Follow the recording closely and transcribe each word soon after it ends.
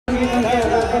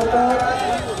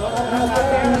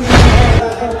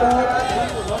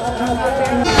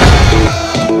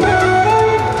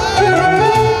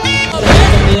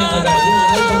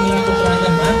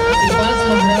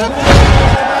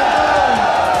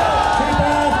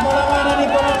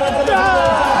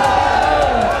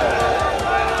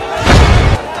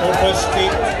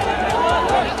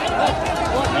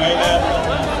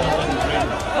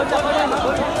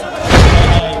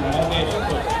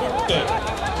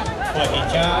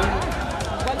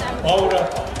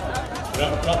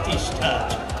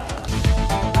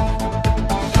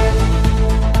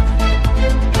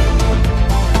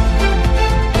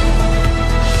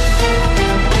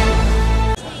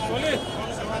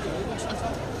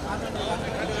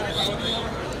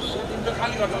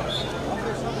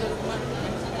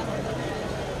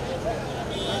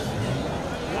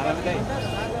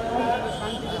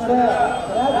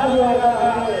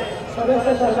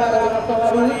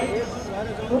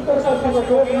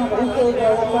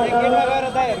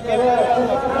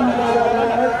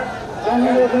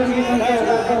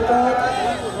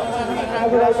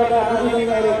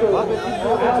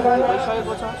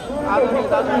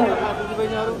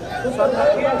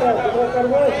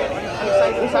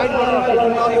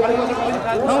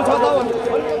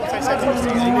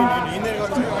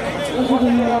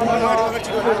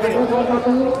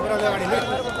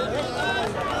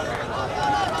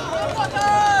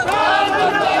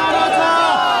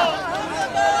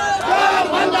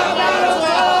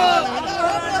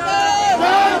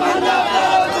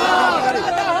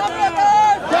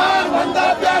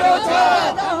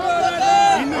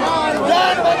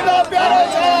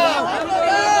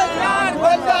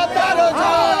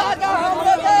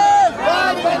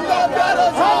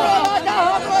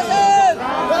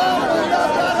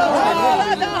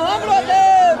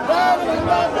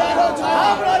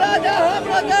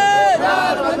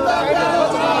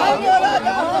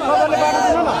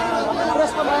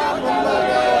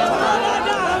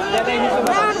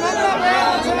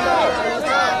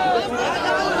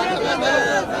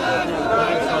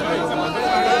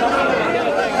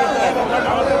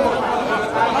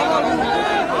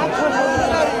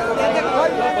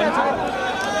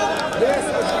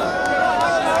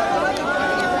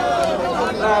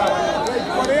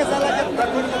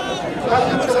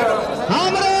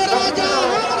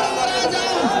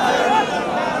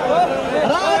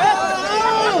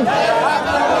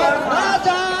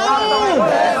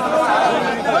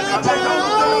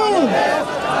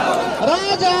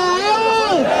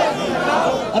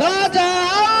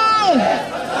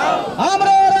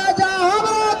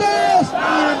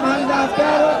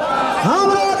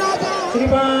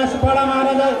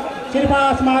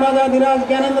महाराजा धीराज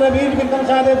ज्ञानेन्द्र वीर विक्रम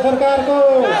सादेव सरकार को,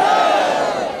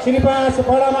 श्रीपास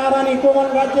बडा महारानी कोमल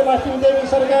राज्य लक्ष्मी देवी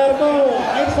सरकार को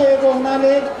आइसकेको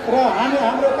हुनाले र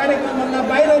हाम्रो कार्यक्रमभन्दा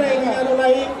बाहिर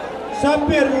रहेकाहरूलाई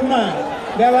सभ्य रूपमा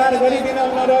व्यवहार गरिदिन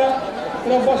र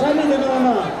बसाल्न दिनुहुन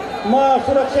म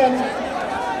सुरक्षा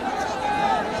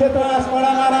श्रीपास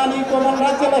बडा महारानी कोमल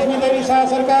राज्य लक्ष्मी देवी शाह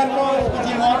सरकार को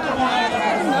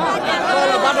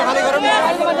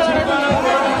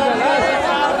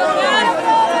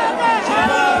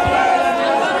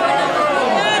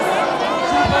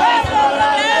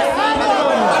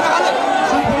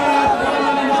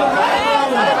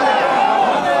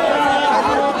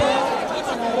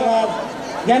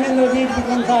ज्ञानेन्द्र वीर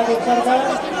विक्रम सादेव सरकार,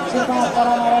 श्रीपास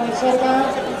बडा महारानी सरकार,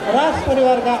 राज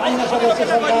परिवारका अन्य सदस्य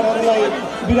सरकारहरूलाई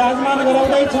विराजमान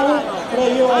गराउँदैछौँ र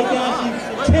यो ऐतिहासिक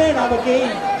क्षण अब केही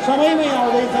समयमै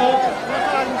आउँदैछ।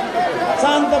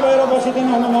 शान्त भएर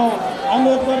बसिदिनु हुन म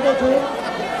अनुरोध गर्दछु।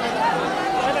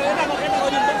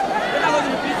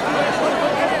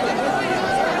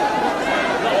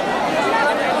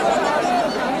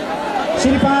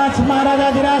 श्रीपास महाराजा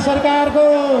धीराज सरकार को,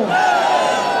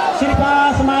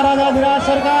 श्रीपास महाराजा धीराज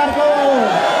सरकार को,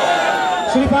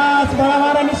 श्रीपास बडा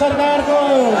महारानी सरकार को,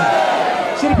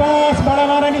 श्रीपास बडा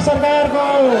महारानी सरकार को,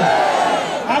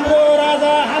 हाम्रो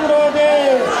राजा हाम्रो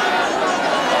देश,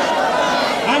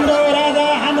 हाम्रो राजा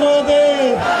हाम्रो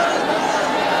देश,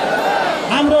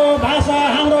 हाम्रो भाषा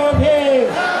हाम्रो भेष,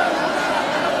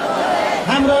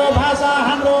 हाम्रो भाषा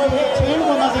हाम्रो भेष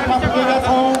को नजिकमा पुगेका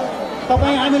छौँ।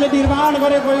 तपाईँ हामीले निर्माण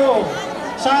गरेको यो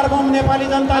सार्वभौम नेपाली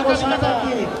जनताको साझा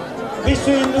विश्व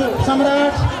हिन्दू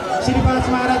सम्राट श्रीपास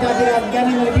महाराजा धीराज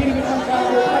ज्ञानेन्द्र वीर विक्रम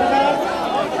सादेव सरकार,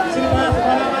 श्रीपास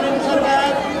बडा महारानी सरकार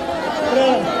र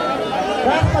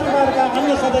राज परिवारका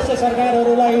अन्य सदस्य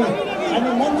सरकारहरूलाई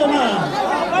हामी मञ्चमा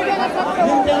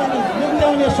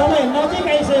निम्त्याउने समय नजिक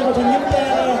आइसकेको छ।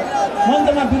 निम्त्याएर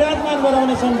मञ्चमा विराजमान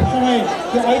गराउने समय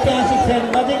यो ऐतिहासिक क्षण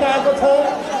नजिक आएको छ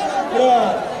र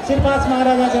श्रीपास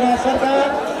महाराजा धीराज सरकार,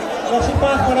 र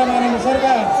श्रीपास बडामारानी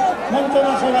सरकार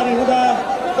मञ्चमा सवारी हुँदा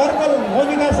कर्कल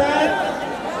भूमिका साथ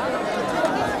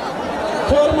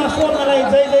स्वरमा स्वर्णलाई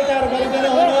जय जयकार गरिदिन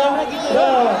हुन र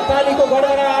तालीको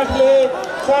गडगडाटले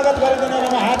स्वागत गरिदिन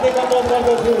म हार्दिक अनुरोध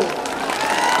गर्दछु।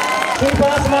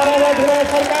 श्रीपास महाराजाधिराज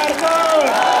सरकारको,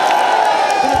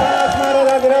 श्रीपास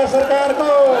महाराजाधिराज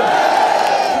सरकारको,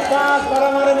 श्रीपास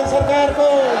बडामारानी सरकारको,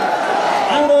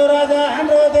 हाम्रो राजा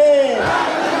हाम्रो देश,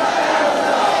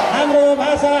 हाम्रो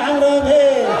भाषा हाम्रो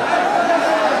भेष,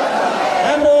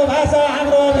 हाम्रो भाषा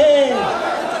हाम्रो भेष।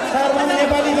 सार्वभौम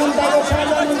नेपाली जनताको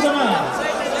साझा मञ्चमा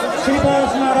श्रीपास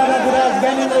महाराजाधिराज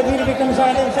ज्ञानेन्द्र वीर विक्रम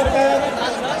शाहदेव सरकार,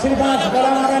 श्रीपास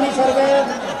बडामारानी सरकार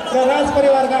र राज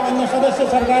परिवारका अन्य सदस्य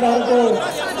सरकारहरूको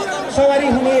सवारी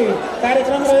हुने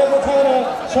कार्यक्रम रहेको छ र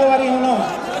सवारी हुन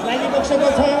लागिबसेको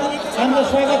छ। हाम्रो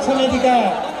स्वागत समितिका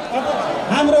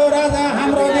हाम्रो राजा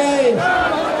हाम्रो देश,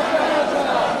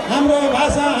 हाम्रो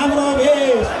भाषा हाम्रो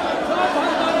भेष,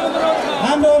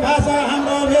 हाम्रो भाषा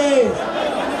हाम्रो भेष,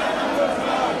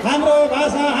 हाम्रो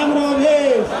भाषा हाम्रो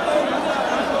भेष।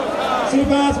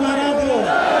 श्रीपास महाराजको,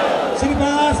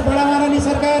 श्रीपास बडामारानी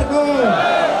सरकारको,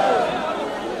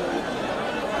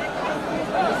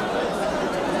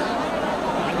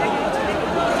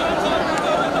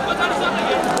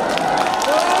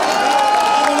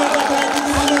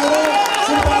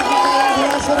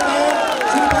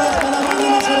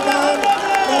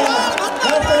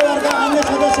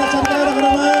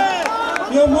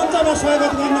 यो मञ्चमा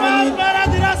स्वागत गर्न पनि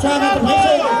स्वागत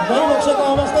भइबसेको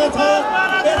अवस्था छ।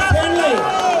 यस क्षणलाई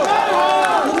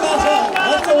उल्लास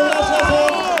छ,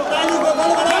 तालीको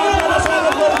गडगडाटमा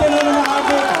स्वागत गरिदिन म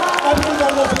हार्दिक अपील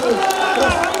गर्दछु।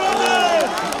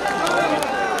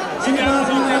 श्रीपास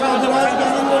महाराजाधिराज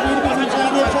ज्ञानेन्द्र वीर विक्रम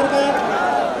शाहदेव सरकार,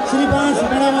 श्रीपास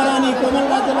बडामारानी कोमल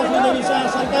राज्यलक्ष्मी देवी शाह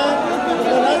सरकार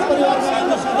र राज परिवारका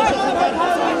अन्य सदस्य सरकार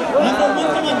हाम्रो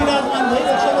मञ्चमा विराजमान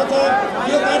भइबसेको छ।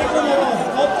 यो कार्यक्रम अब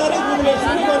औपचारिक रूपले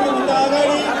सुरु गर्नुभन्दा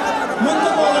अगाडि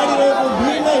मञ्चको अगाडि रहेको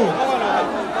भिडलाई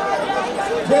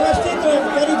व्यवस्थित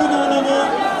गरिदिन हुन म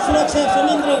सुरक्षा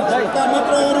संयन्त्रका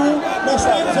मित्रहरू र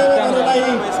स्वयंसेवकहरूलाई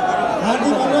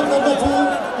हार्दिक अनुरोध गर्दछु।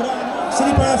 र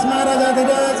श्रीपास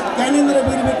महाराजाधिराज ज्ञानेन्द्र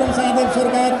वीर विक्रम शाहदेव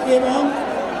सरकार एवं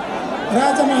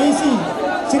राजमहिषी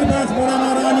श्रीपास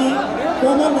बडामारानी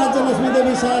कोमल राज्यलक्ष्मी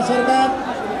देवी शाह सरकार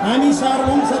हामी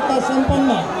सार्वभौम सत्ता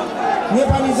सम्पन्न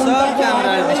नेपाली जनताको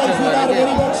आग्रहलाई स्वीकार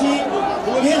गरिबक्सी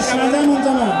यस साझा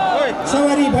मञ्चमा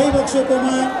सवारी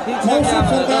भइबक्सेकोमा मौसम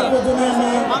सरकारको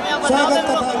जुनामा स्वागत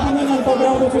तथा अभिनन्दन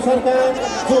पक्राउँदछु सरकार।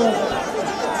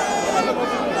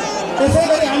 त्यसै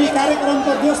गरी हामी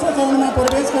कार्यक्रमको दोस्रो चरणमा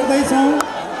प्रवेश गर्दैछौँ।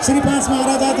 श्रीपास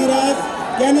महाराजाधिराज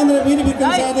ज्ञानेन्द्र वीर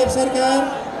विक्रम शाहदेव सरकार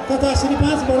तथा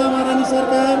श्रीपास बडामारानी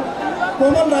सरकार,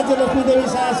 कोमल राज्यलक्ष्मी देवी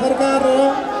शाह सरकार र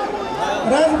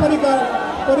राज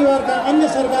परिवारका अन्य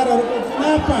सरकारहरूको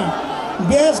चुनावमा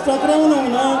ब्याज टक्राउन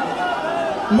हुन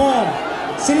म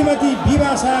श्रीमती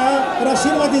विवासा र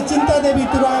श्रीमती चिन्तादेवी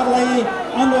तुराहरूलाई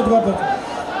अनुरोध गर्दछु।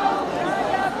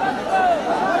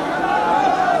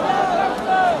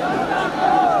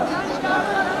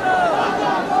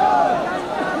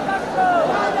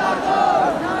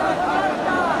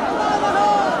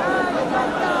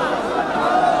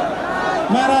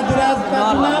 महाराजका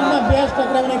चुनावमा ब्याज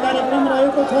टक्राउने कार्यक्रम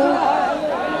रहेको छ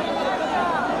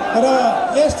र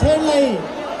यस क्षणलाई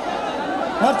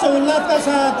हर्षोल्लासका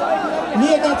साथ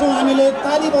लिएका छौँ। हामीले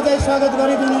ताली बजाई स्वागत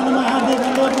गरिदिनु हुन म हार्दिक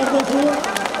अनुरोध गर्दछु।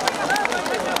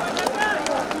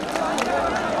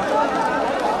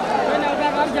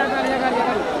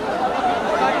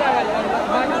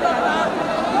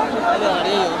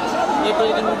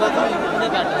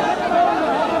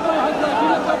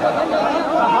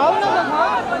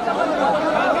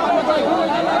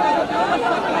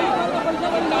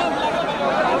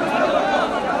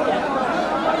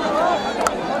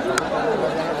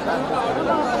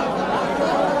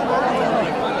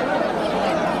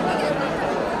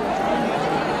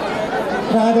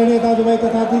 आदरणीय दाजुभाइ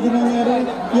तथा दिदीबहिनीहरू,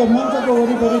 यो मञ्चको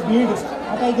वरिपरि भिड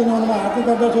हटाइदिनु हुनमा हार्दिक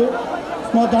गर्दछु।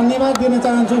 म धन्यवाद दिन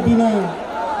चाहन्छु बिना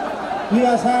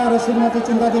विवासा र श्रीमती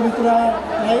चिन्तादेवी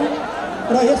तुरालाई।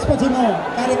 र यसपछि म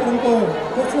कार्यक्रमको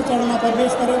दोस्रो चरणमा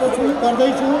प्रवेश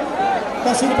गर्दैछु। त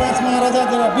श्रीपास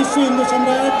महाराजाधिराज विश्व हिन्दू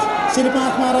सम्राट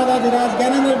श्रीपास महाराजाधिराज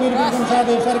ज्ञानेन्द्र वीर विक्रम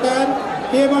शाहदेव सरकार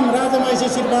एवं राजमहिषी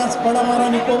श्रीपास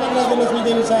बडामारानी कोमल राज्यलक्ष्मी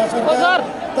देवी शाह सरकार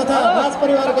तथा राज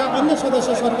परिवारका अन्य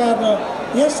सदस्य सरकार र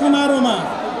यस समारोहमा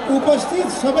उपस्थित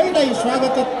सबैलाई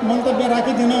स्वागत मन्तव्य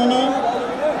राखिदिन हुन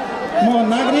म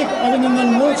नागरिक अभिनन्दन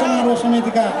मूल समारोह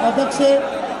समितिका अध्यक्ष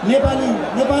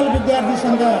नेपाल विद्यार्थी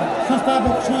सङ्घ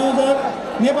संस्थापक संयोजक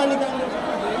नेपाली काङ्ग्रेस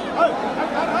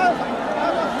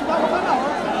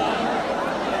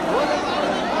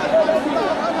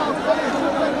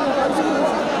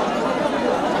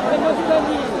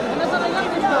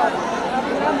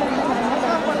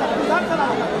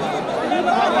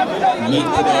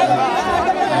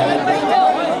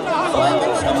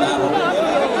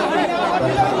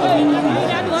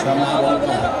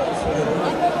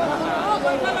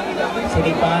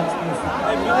श्री 5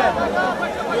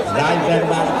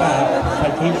 राजदरबारका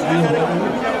सचिवज्यूहरू,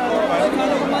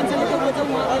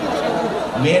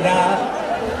 मेरा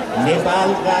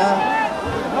नेपालका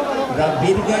र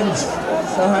वीरगञ्ज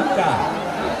सहरका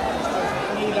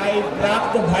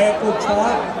प्राप्त भएको छ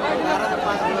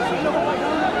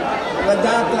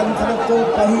प्रजातन्त्रको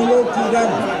पहिलो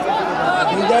किरण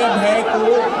विजय भएको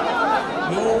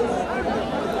यो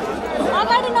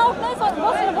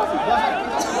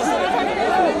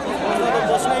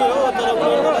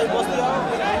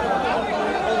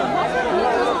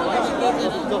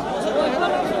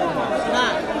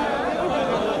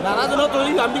नाराज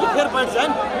नहोली हामीले फेर पाइन्छ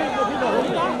हैन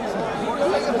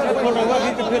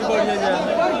फेर बढ्दै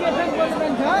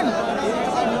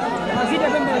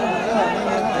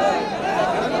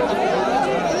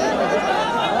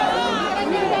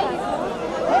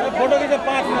फोटो खिच्दा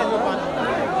 5 मिनेटमा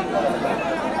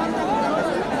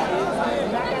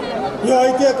यो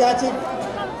ऐतिहासिक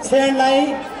क्षणलाई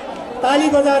ताली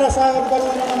बजाएर स्वागत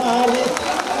गर्न हार्दिक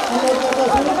अनुरोध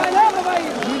गर्दछु।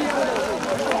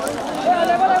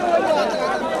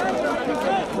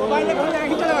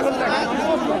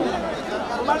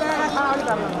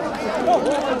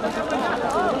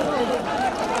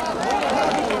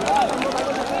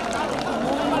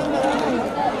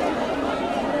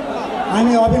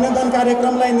 हामी अभिनन्दन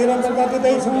कार्यक्रमलाई निरन्तरता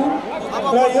दिँदैछौँ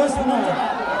र यसमा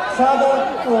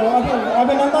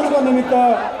अभिनन्दनको निमित्त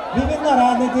विभिन्न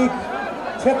राजनीतिक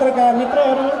क्षेत्रका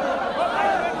मित्रहरू,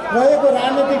 रहेको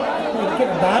राजनीतिक,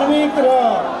 धार्मिक र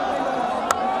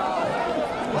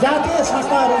जातीय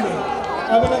संस्थाहरूले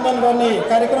अभिनन्दन गर्ने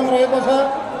कार्यक्रम रहेको छ।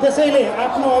 त्यसैले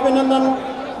आफ्नो अभिनन्दन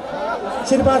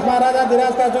श्रीपाद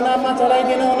महाराजाधिराजका चुनावमा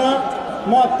चढाइदिनु हुन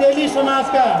म तेली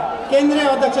समाजका केन्द्रीय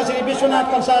अध्यक्ष श्री विश्वनाथ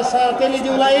प्रसाद शाह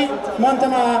तेलीज्यूलाई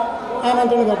मञ्चमा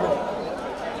आमन्त्रण गर्छु।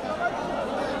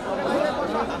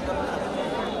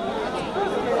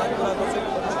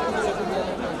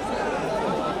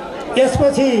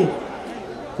 त्यसपछि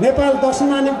नेपाल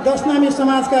दशनामी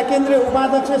समाजका केन्द्रीय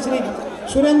उपाध्यक्ष श्री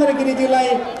सुरेन्द्र गिरिजीलाई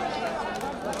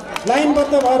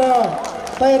लाइनबद्ध भएर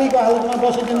तयारीको हालतमा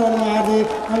बसिदिनु हुन हार्दिक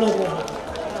अनुरोध गर्छु।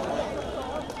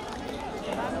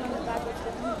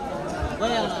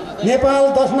 नेपाल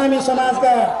दशनामी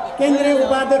समाजका केन्द्रीय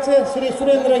उपाध्यक्ष श्री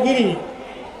सुरेन्द्र गिरी,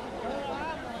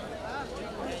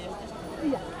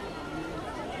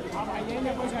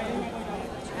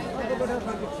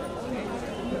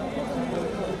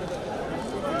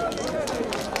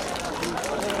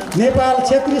 नेपाल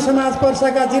क्षेत्रीय समाज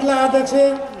पर्साका जिल्ला अध्यक्ष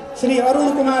श्री अरुण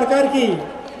कुमार कार्की,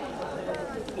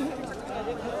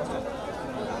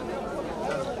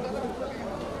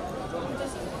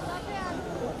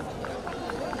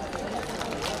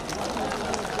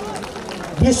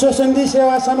 विश्व सन्धि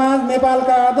सेवा समाज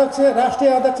नेपालका अध्यक्ष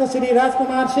राष्ट्रिय अध्यक्ष श्री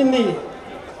राजकुमार सिन्धी,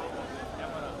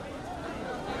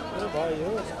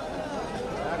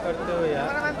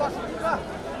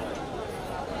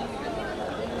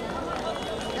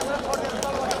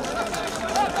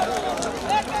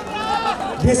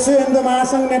 विश्व हिन्दू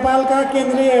महासंघ नेपालका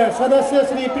केन्द्रीय सदस्य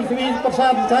श्री पृथ्वी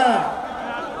प्रसाद झा,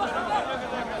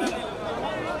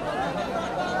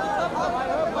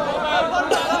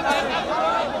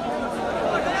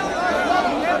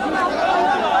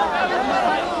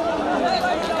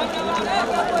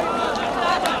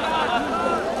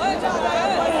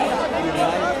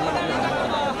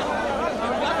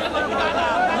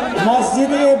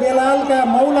 मस्जिद ए बेलाल का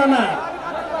मौलाना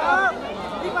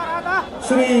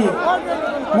श्री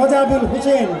मोजाबिल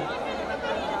हुसैन,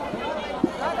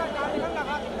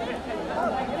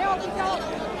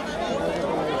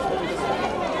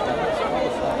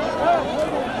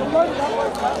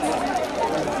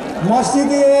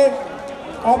 मस्जिद ए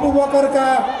अबू बकर का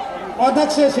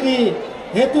अध्यक्ष श्री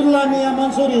हेतुल्ला मियां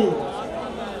मंसूरी,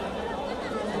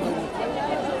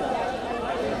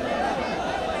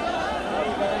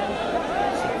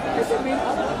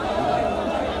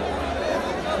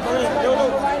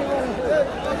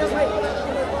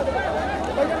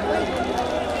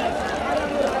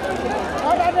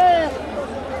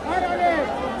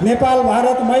 नेपाल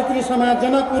भारत मैत्री समाज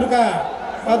जनकपुर का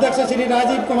अध्यक्ष श्री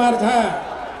राजीव कुमार झा,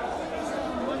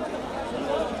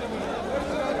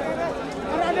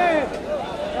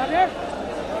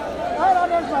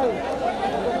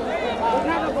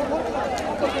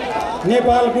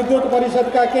 नेपाल विद्युत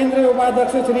परिषद का केंद्रीय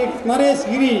उपाध्यक्ष श्री नरेश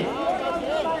गिरी,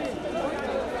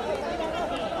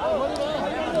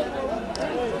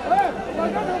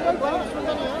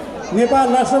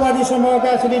 नेपाल राष्ट्रवादी समूह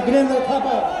का श्री वीरेन्द्र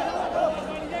थापा,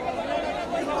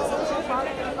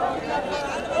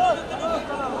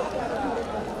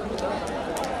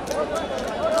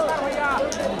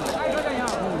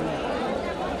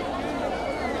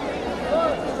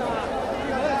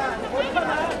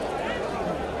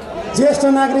 ज्येष्ठ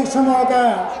नागरिक समूहका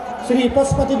श्री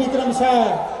पशुपति विक्रम शाह,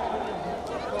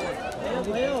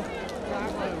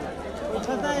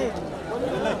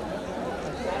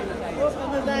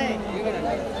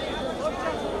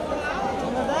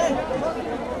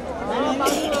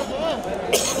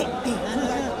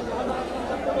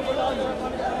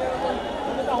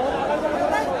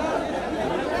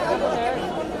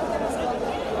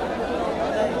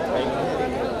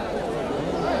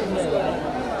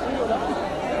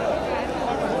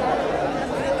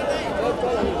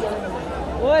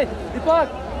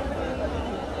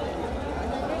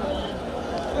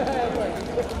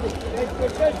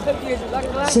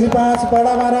 श्री 5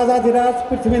 बडा महाराजाधिराज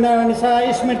पृथ्वीनारायण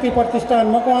शाह स्मृति प्रतिष्ठान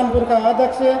मकवानपुरका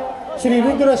अध्यक्ष श्री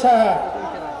रुद्र शाह,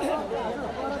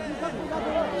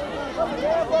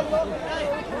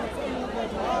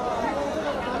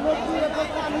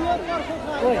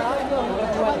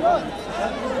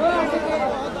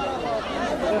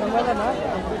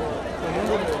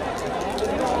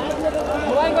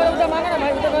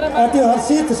 अति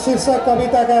हर्षित शीर्षक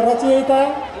कविताका रचयिता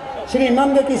श्री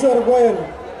नन्दकिशोर गोयल,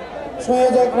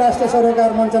 संयोजक राष्ट्र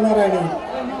सरोकार मञ्च नारायणी।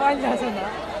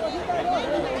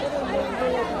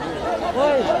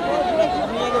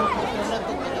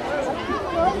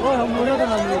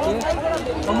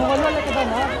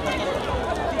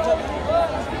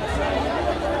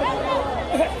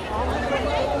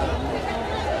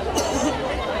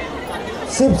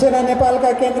 शिवसेना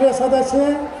नेपालका केन्द्रीय सदस्य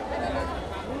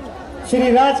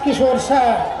श्री राजकिशोर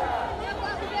शाह,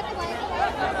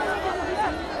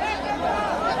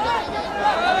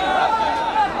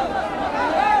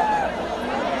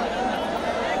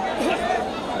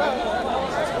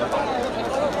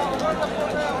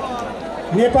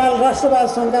 नेपाल राष्ट्रवाद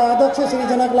संघका अध्यक्ष श्री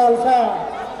जनकलाल शाह,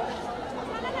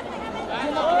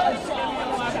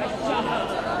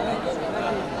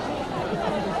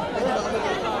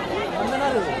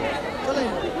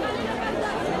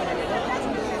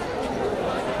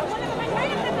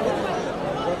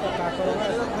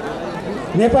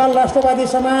 नेपाल राष्ट्रवादी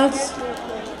समाज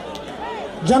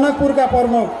जनकपुरका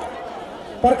प्रमुख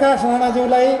प्रकाश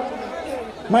राणाज्यूलाई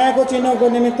मायाको चिन्हको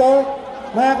निमित्त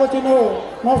मायाको चिन्ह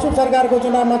मौसुम सरकारको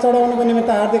चुनावमा चढाउनुको निमित्त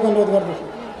हार्दिक अनुरोध गर्दछु।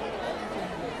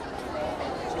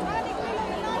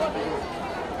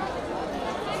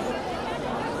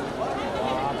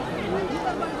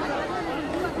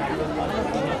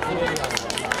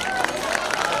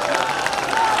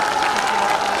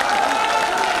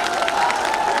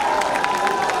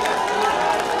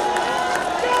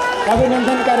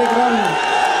 अभिनन्दन कार्यक्रम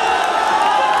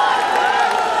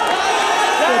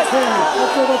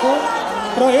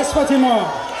र यसपछि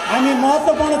हामी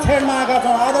महत्त्वपूर्ण छेडमा आएका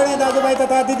छौँ। आदरणीय दाजुभाइ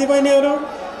तथा दिदीबहिनीहरू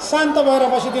शान्त भएर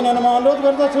बसिदिनु म अनुरोध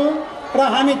गर्दछु र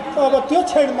हामी अब त्यो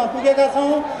छेडमा पुगेका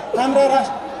छौँ। हाम्रा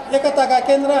एकताका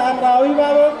केन्द्र, हाम्रा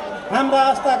अभिभावक, हाम्रा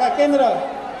आस्थाका केन्द्र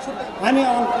हामी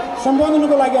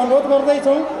सम्बोधनको लागि अनुरोध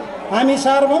गर्दैछौँ। हामी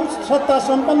सार्वभौम सत्ता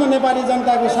सम्पन्न नेपाली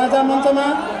जनताको साझा मञ्चमा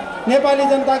नेपाली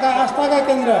जनताका आस्थाका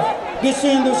केन्द्र विश्व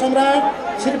हिन्दू सम्राट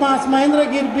श्री 5 महेन्द्र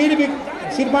वीर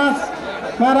श्री 5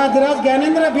 महाराजराज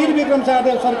ज्ञानेन्द्र वीर विक्रम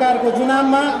शाहदेव सरकारको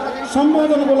चुनावमा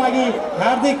सम्बोधनको लागि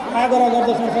हार्दिक आग्रह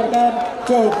गर्दछौँ। सरकार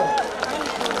चौक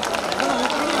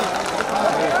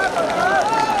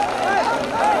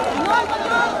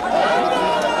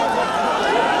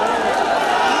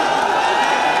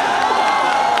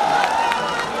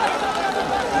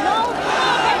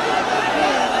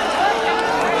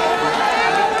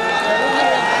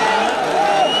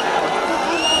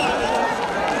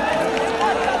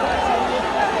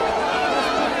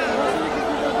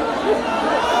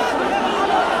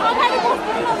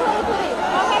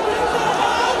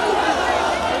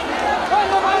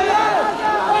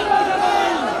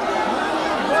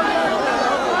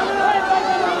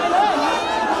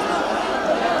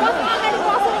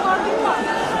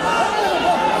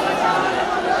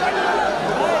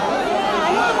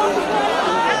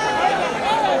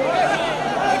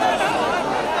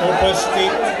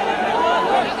उपस्थित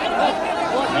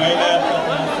महिला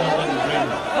तथा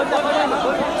सदनवृन्द,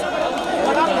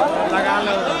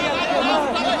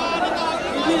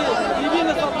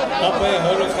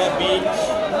 तपाईहरूका बीच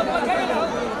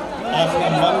आफ्नो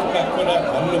मनका कुरा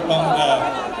भन्नु पाउँदा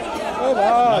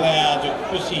मलाई आज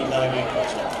खुसी लागेको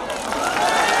छ।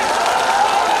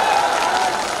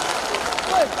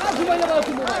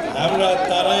 हाम्रा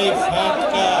तराई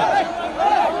फाँटका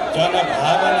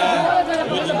जनभावना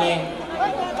बुझ्ने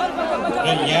र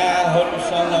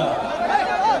यहाँहरूसँग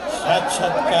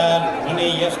साक्षात्कार हुने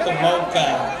यस्तो मौका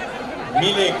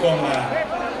मिलेकोमा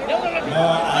म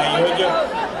आयोजक,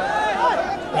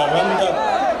 प्रबन्धक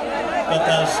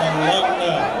तथा संलग्न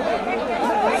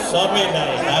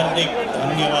सबैलाई हार्दिक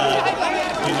धन्यवाद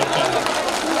दिन चाहन्छु।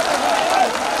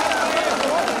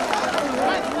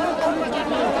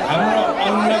 हाम्रो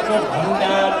अन्नको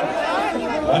भण्डार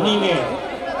भनिने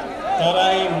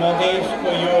तराई मधेसको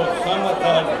यो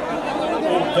समतल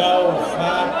उब्जाउ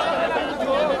फाँट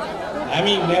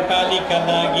हामी नेपालीका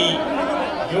लागि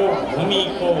यो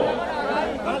भूमिको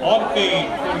अर्कै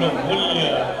ठुलो मूल्य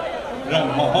र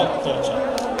महत्त्व छ।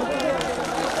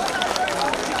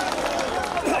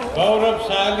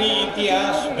 गौरवशाली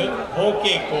इतिहास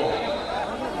बोकेको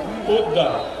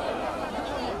उद्यम,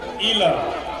 इलम,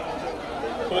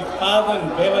 उत्पादन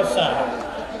व्यवसाय,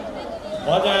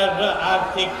 बजार र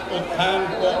आर्थिक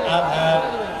उत्थानको आधार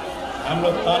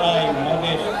हाम्रो तराई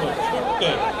मधेसको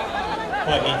छुट्टै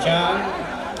पहिचान,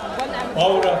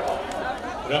 गौरव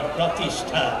र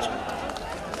प्रतिष्ठा छ।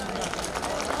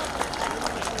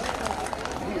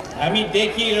 हामी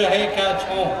देखिरहेका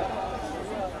छौँ,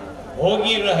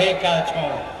 भोगिरहेका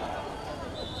छौँ।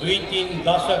 2-3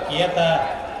 दशक यता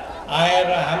आएर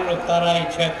हाम्रो तराई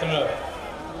क्षेत्र,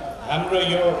 हाम्रो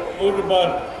यो उर्वर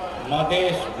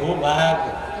मधेस भूभाग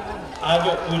आज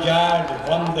उजाड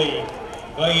बन्दै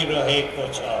गइरहेको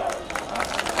छ।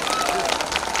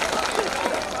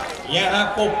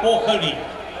 यहाँको पोखरी,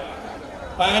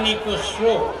 पानीको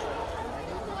स्रोत,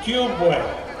 ट्युबवेल,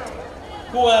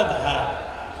 कुवाधार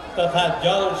तथा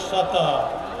जल सतह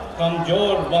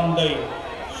कमजोर बन्दै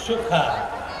सुक्खा,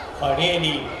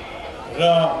 खडेरी र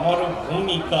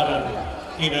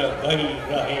मरुभूमिकरणतिर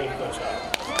गइरहेको छ।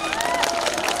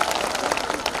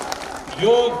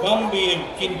 यो गम्भीर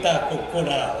चिन्ताको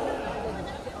कुरा हो।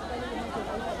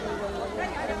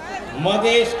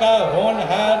 मधेसका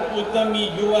होनहार उद्यमी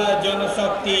युवा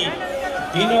जनशक्ति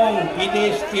दिनौँ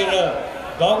विदेशतिर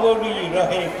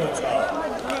दगोरिरहेको छ।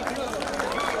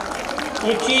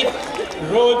 उचित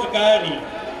रोजगारी,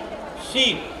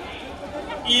 सिप,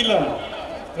 इलम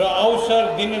र अवसर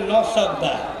दिन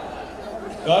नसक्दा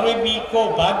गरिबीको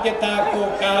बाध्यताको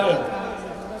कारण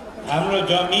हाम्रो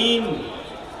जमिन,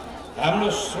 हाम्रो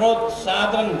स्रोत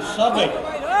साधन सबै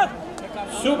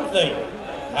सुक्दै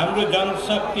हाम्रो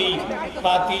जनशक्ति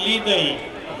पातिलिँदै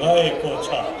गएको छ।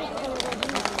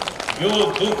 यो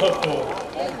दुःखको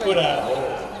कुरा हो।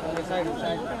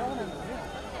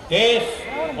 देश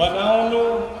बनाउनु,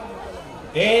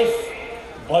 देश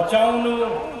बचाउनु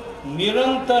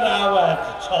निरन्तर आवाज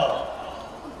छ।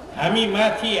 हामी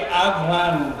माथि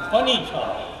आह्वान पनि छ।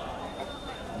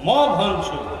 म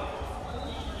भन्छु,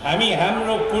 हामी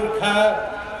हाम्रो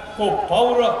पुर्खाको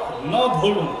पौरख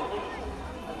नभुलौँ।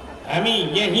 हामी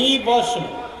यहीँ बसौँ।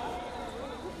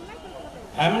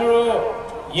 हाम्रो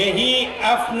यही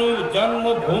आफ्नो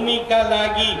जन्मभूमिका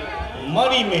लागि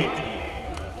मरिमेटौँ।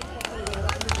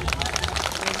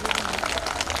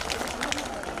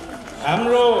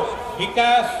 हाम्रो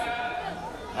विकास,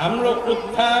 हाम्रो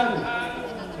उत्थान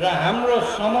र हाम्रो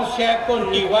समस्याको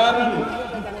निवारण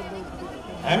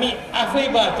हामी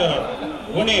आफैबाट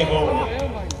हुने हो,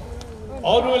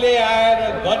 अरूले आएर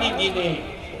गरिदिने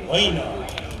होइन।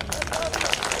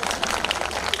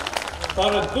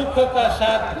 तर दुःखका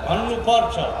साथ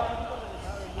भन्नुपर्छ,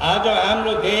 आज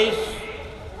हाम्रो देश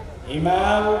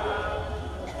हिमाल,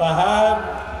 पहाड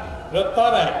र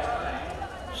तराई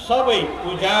सबै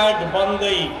उजाड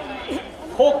बन्दै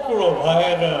खोक्रो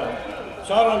भएर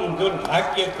चरम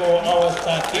दुर्भाग्यको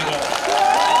अवस्थातिर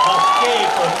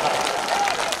खस्किएको छ।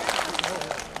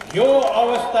 यो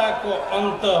अवस्थाको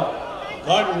अन्त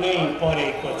गर्नै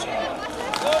परेको छ।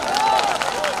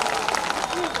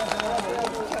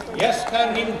 यसका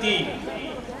निम्ति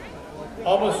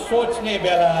अब सोच्ने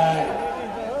बेला आयो।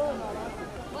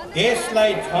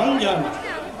 देशलाई झन्झन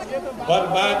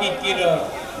बर्बादीतिर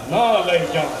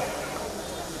नलैजाउँ।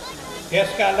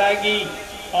 त्यसका लागि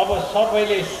अब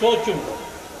सबैले सोचौँ,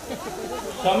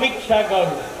 समीक्षा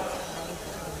गरौँ।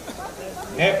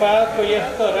 नेपालको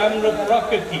यस्तो राम्रो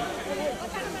प्रकृति,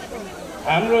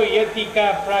 हाम्रो यतिका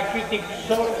प्राकृतिक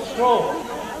स्रोत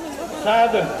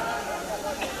साधन,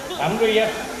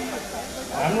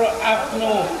 हाम्रो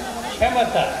आफ्नो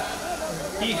क्षमता,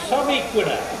 यी सबै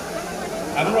कुरा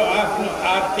हाम्रो आफ्नो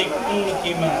आर्थिक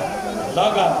उन्नतिमा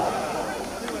लगाऊ।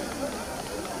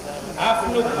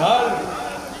 आफ्नो घर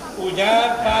उजाड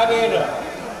पारेर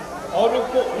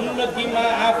अरूको उन्नतिमा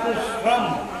आफ्नो श्रम,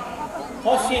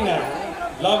 पसिना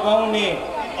लगाउने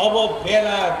अब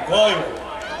बेला गयो।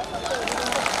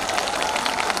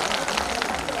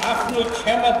 आफ्नो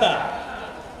क्षमता,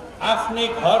 आफ्नै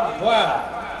घरद्वार,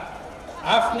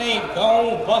 आफ्नै गाउँ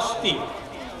बस्ती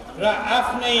र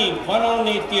आफ्नै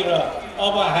बनाउनेतिर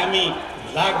अब हामी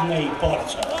लाग्नै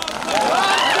पर्छ।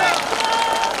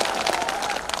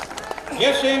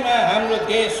 यसैमा हाम्रो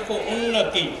देशको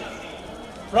उन्नति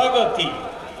प्रगति,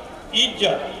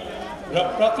 इज्जत र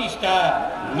प्रतिष्ठा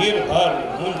निर्भर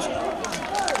हुन्छ।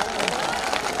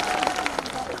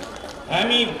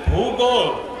 हामी भूगोल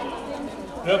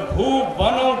र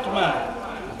भूबनौटमा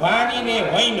बाँडिने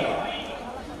होइन,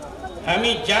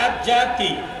 हामी जात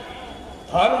जाति,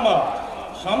 धर्म,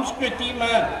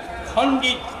 संस्कृतिमा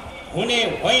खण्डित हुने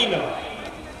होइन।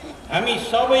 हामी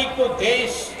सबैको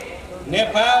देश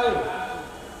नेपाल,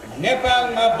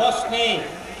 नेपालमा बस्ने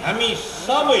हामी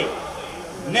सबै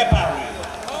नेपाली।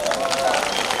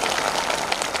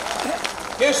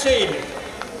 त्यसैले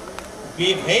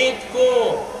विभेदको,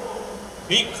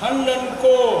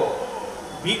 विखण्डनको,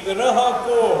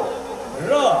 विग्रहको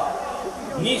र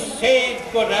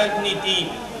निषेधको राजनीति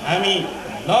हामी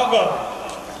नगरौँ।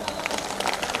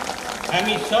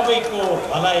 हामी सबैको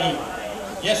भलाइ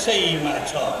यसैमा छ।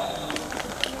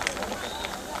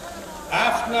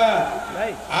 आफ्ना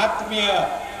आत्मीय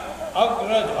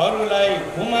अग्रजहरूलाई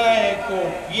गुमाएको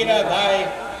पीडादायक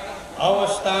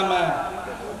अवस्थामा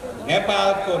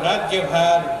नेपालको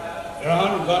राज्यभार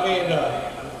ग्रहण गरेर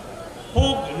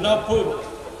पुग नपुग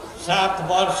 7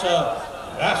 वर्ष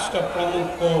राष्ट्र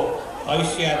प्रमुखको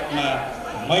हैसियतमा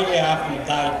मैले आफ्नो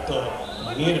दायित्व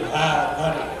निर्वाह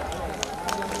गरेँ।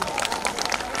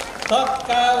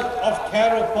 तत्काल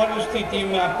अप्ठ्यारो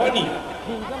परिस्थितिमा पनि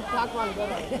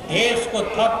देशको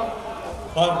थप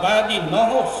बर्बादी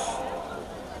नहोस्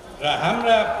र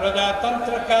हाम्रा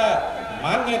प्रजातन्त्रका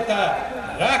मान्यता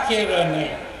राखेर नै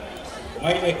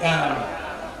मैले काम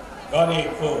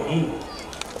गरेको हुँ।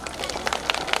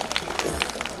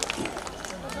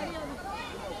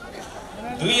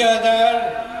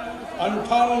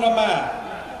 2058 मा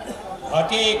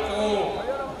घटेको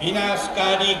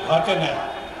विनाशकारी घटना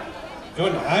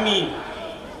जुन हामी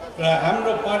र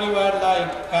हाम्रो परिवारलाई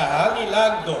कहाली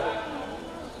लाग्दो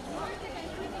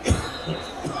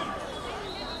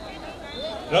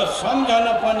र सम्झन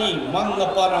पनि मन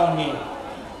नपराउने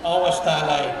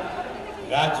अवस्थालाई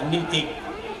राजनीतिक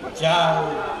जाल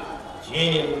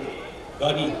झेल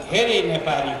गरी धेरै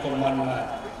नेपालीको मनमा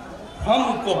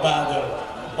भ्रमको बादल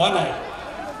बनाई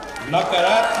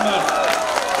नकारात्मक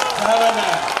धारणा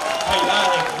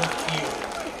फैलाएको थियो।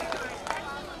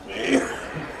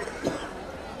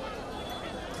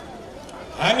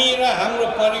 हामी र हाम्रो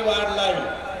परिवारलाई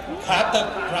घातक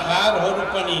प्रहारहरू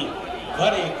पनि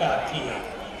गरेका थिए।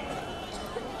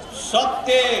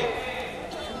 सत्य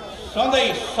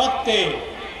सधैँ सत्य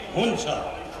हुन्छ,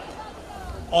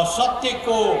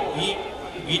 असत्यको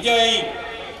विजय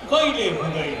कहिले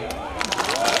हुँदैन।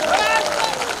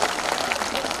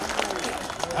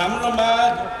 हाम्रोमा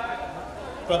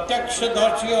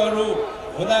प्रत्यक्षदर्शीहरू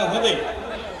हुँदाहुँदै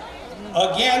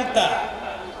अज्ञानता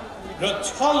र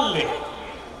छलले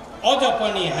अझ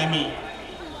पनि हामी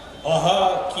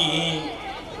बहकिरहेका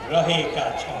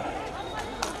छौँ।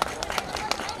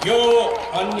 यो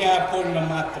अन्यायपूर्ण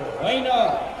मात्र होइन,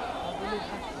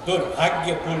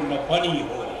 दुर्भाग्यपूर्ण पनि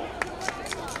हो।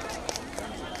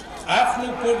 आफ्नो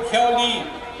पुर्ख्यौली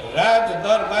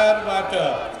राजदरबारबाट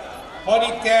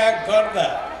परित्याग गर्दा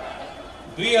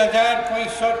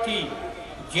 2065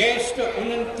 ज्येष्ठ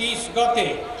 29 गते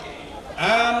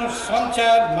आम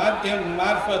सञ्चार माध्यम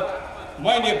मार्फत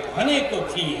मैले भनेको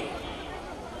थिएँ,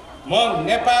 म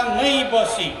नेपाल नै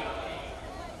बसी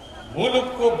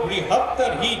मुलुकको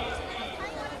बृहत्तर हित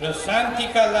र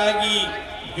शान्तिका लागि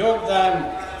योगदान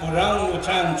पुर्याउन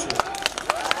चाहन्छु।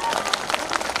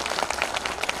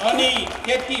 अनि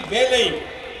त्यति बेलै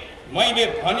मैले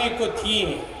भनेको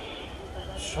थिएँ,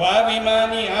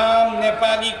 स्वाभिमानी आम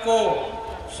नेपालीको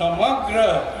समग्र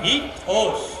हित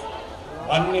होस्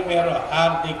भन्ने मेरो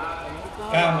हार्दिक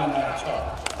कामना छ।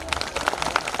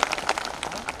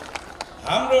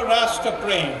 हाम्रो राष्ट्र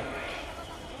प्रेम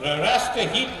र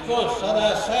राष्ट्रहितको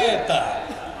सदाशयता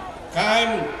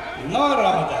कायम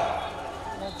नरहँदा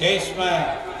देशमा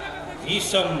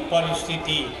विषम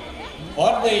परिस्थिति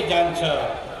बढ्दै जान्छ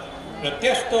र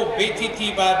त्यस्तो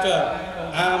व्यथितिबाट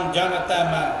आम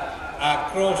जनतामा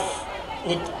आक्रोश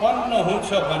उत्पन्न हुन्छ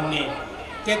भन्ने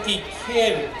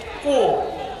त्यतिखेरको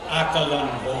आकलन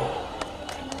हो।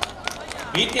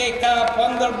 बितेका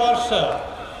 15 वर्ष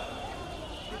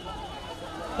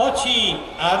पछि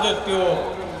आज त्यो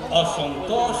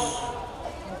असन्तोष,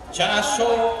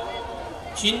 चासो,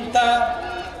 चिन्ता,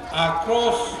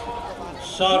 आक्रोश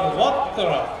सर्वत्र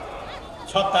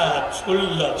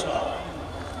छताछुल्ल छ।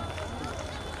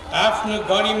 आफ्नो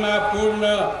गरिमापूर्ण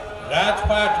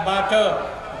राजपाटबाट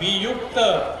वियुक्त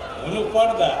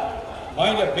हुनुपर्दा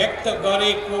मैले व्यक्त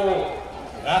गरेको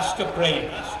राष्ट्रप्रेम,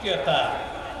 राष्ट्रियता,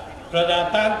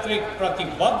 प्रजातान्त्रिक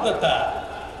प्रतिबद्धता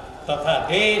तथा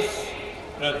देश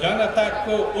र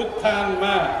जनताको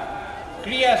उत्थानमा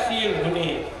क्रियाशील हुने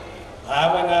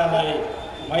भावनालाई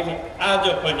मैले आज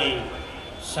पनि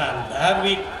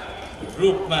सान्दर्भिक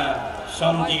रूपमा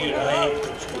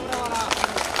सम्झिरहेको छु।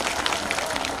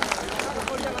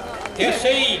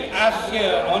 त्यसै आशय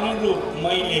अनुरूप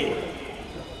मैले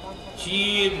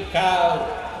चिरकाल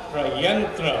र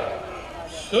यन्त्र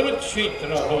सुरक्षित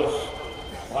रहोस्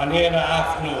भनेर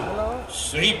आफ्नो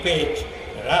श्रीपेट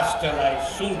राष्ट्रलाई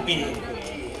सुम्पिएको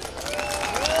थिए।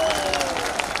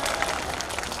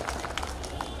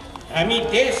 हामी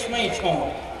देशमै छौँ,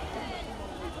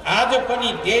 आज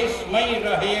पनि देशमै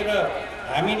रहेर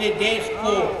हामीले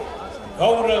देशको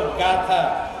गौरव गाथा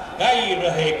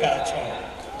गाइरहेका छौँ।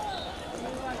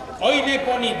 अहिले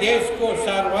पनि देशको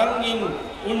सर्वाङ्गीण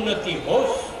उन्नति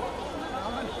होस्,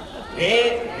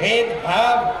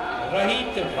 भेदभाव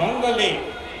रहित ढङ्गले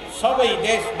सबै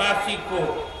देशवासीको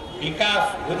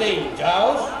विकास हुँदै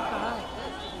जाओस्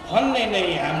भन्ने नै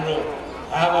हाम्रो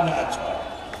भावना छ।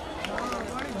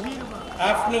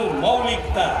 आफ्नो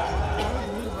मौलिकता,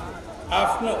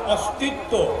 आफ्नो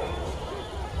अस्तित्व,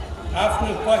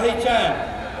 आफ्नो पहिचान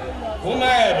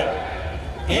गुमाएर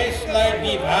देशलाई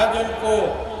विभाजनको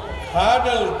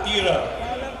खाडलतिर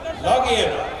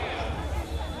लगेर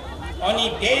अनि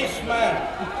देशमा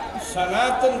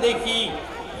सनातनदेखि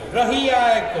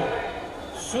रहिआएको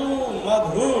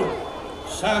सुमधुर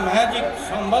सामाजिक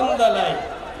सम्बन्धलाई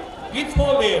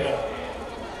बिथोलेर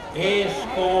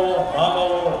देशको भलो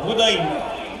हुँदैन।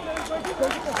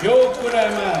 यो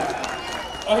कुरामा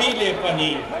अहिले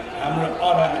पनि हाम्रो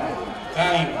अडान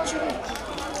कायम छ।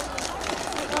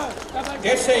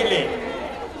 त्यसैले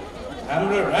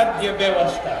हाम्रो राज्य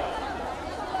व्यवस्था,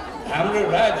 हाम्रो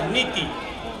राजनीति,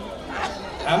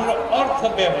 हाम्रो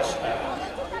अर्थव्यवस्था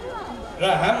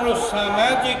र हाम्रो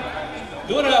सामाजिक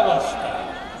दुरावस्था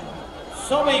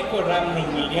सबैको राम्रो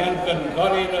मूल्याङ्कन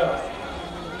गरेर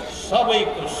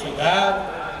सबैको सुधार,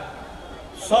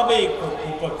 सबैको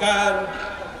उपकार,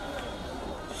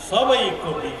 सबैको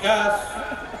विकास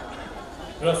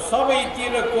र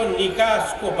सबैतिरको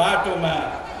निकासको बाटोमा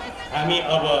हामी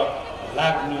अब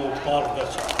लाग्नु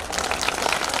पर्दछ।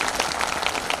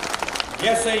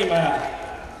 यसैमा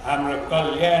हाम्रो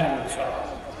कल्याण छ।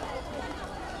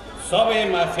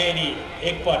 सबैमा फेरि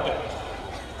एकपटक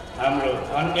हाम्रो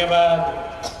धन्यवाद।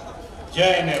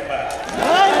 जय नेपाल।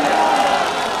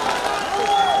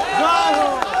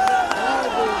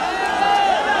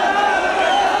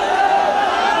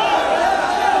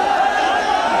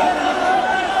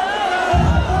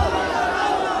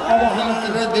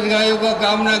 दीर्घायुको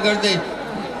कामना गर्दै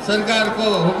सरकारको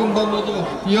हुकुम बमोजिम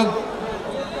यो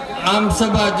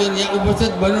आमसभा जुन यहाँ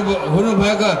उपस्थित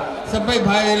हुनुभएका सबै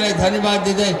भाइहरूलाई धन्यवाद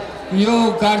दिँदै यो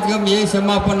कार्यक्रम यही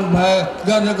समापन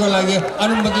गर्नको लागि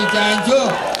अनुमति चाहन्छु।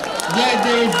 जय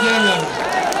देश जय नेपाल।